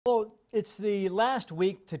It's the last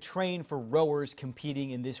week to train for rowers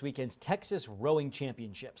competing in this weekend's Texas Rowing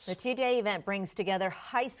Championships. The two-day event brings together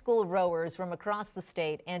high school rowers from across the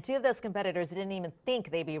state, and two of those competitors didn't even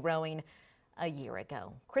think they'd be rowing a year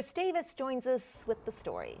ago. Chris Davis joins us with the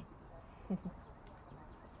story.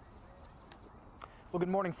 Well, good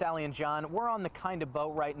morning, Sally and John. We're on the kind of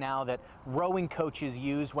boat right now that rowing coaches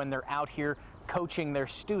use when they're out here coaching their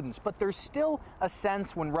students. But there's still a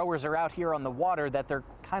sense when rowers are out here on the water that they're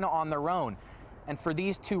kind of on their own. And for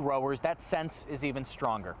these two rowers, that sense is even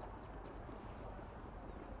stronger.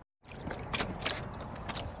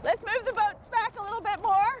 Let's move the boats back a little bit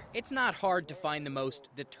more. It's not hard to find the most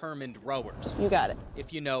determined rowers. You got it.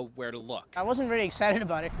 If you know where to look. I wasn't very excited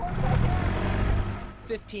about it.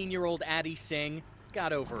 15-year-old Addie Singh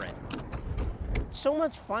got over it. So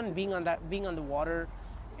much fun being on the water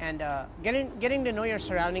and getting to know your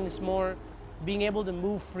surroundings more, being able to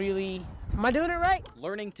move freely. Am I doing it right?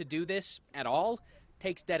 Learning to do this at all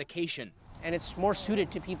takes dedication. And it's more suited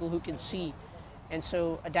to people who can see. And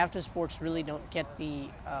so adaptive sports really don't get the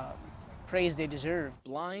praise they deserve.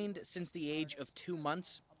 Blind since the age of 2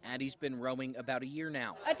 months, Addie's been rowing about a year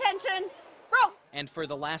now. Attention, row! And for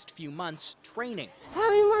the last few months, training. How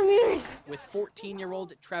many more meters? With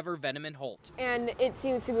 14-year-old Trevor Veneman Holt. And it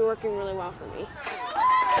seems to be working really well for me.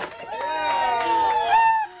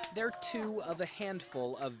 They're two of a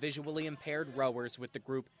handful of visually impaired rowers with the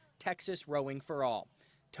group Texas Rowing for All.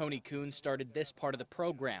 Tony Kuhn started this part of the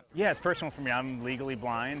program. Yeah, it's personal for me. I'm legally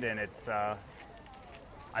blind, and it's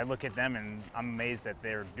I look at them and I'm amazed that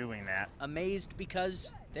they're doing that. Amazed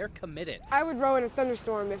because they're committed. I would row in a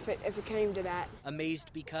thunderstorm if it came to that.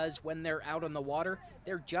 Amazed because when they're out on the water,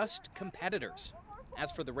 they're just competitors.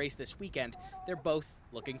 As for the race this weekend, they're both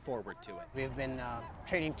looking forward to it. We've been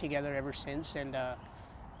training together ever since and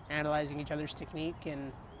analyzing each other's technique,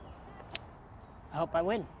 and I hope I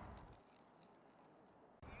win.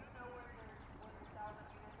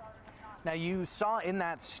 Now, you saw in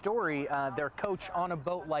that story their coach on a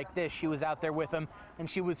boat like this. She was out there with them, and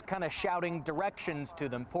she was kind of shouting directions to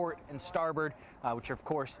them, port and starboard, which of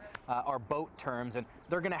course are boat terms. And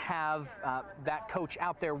they're going to have that coach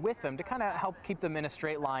out there with them to kind of help keep them in a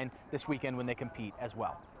straight line this weekend when they compete as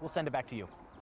well. We'll send it back to you.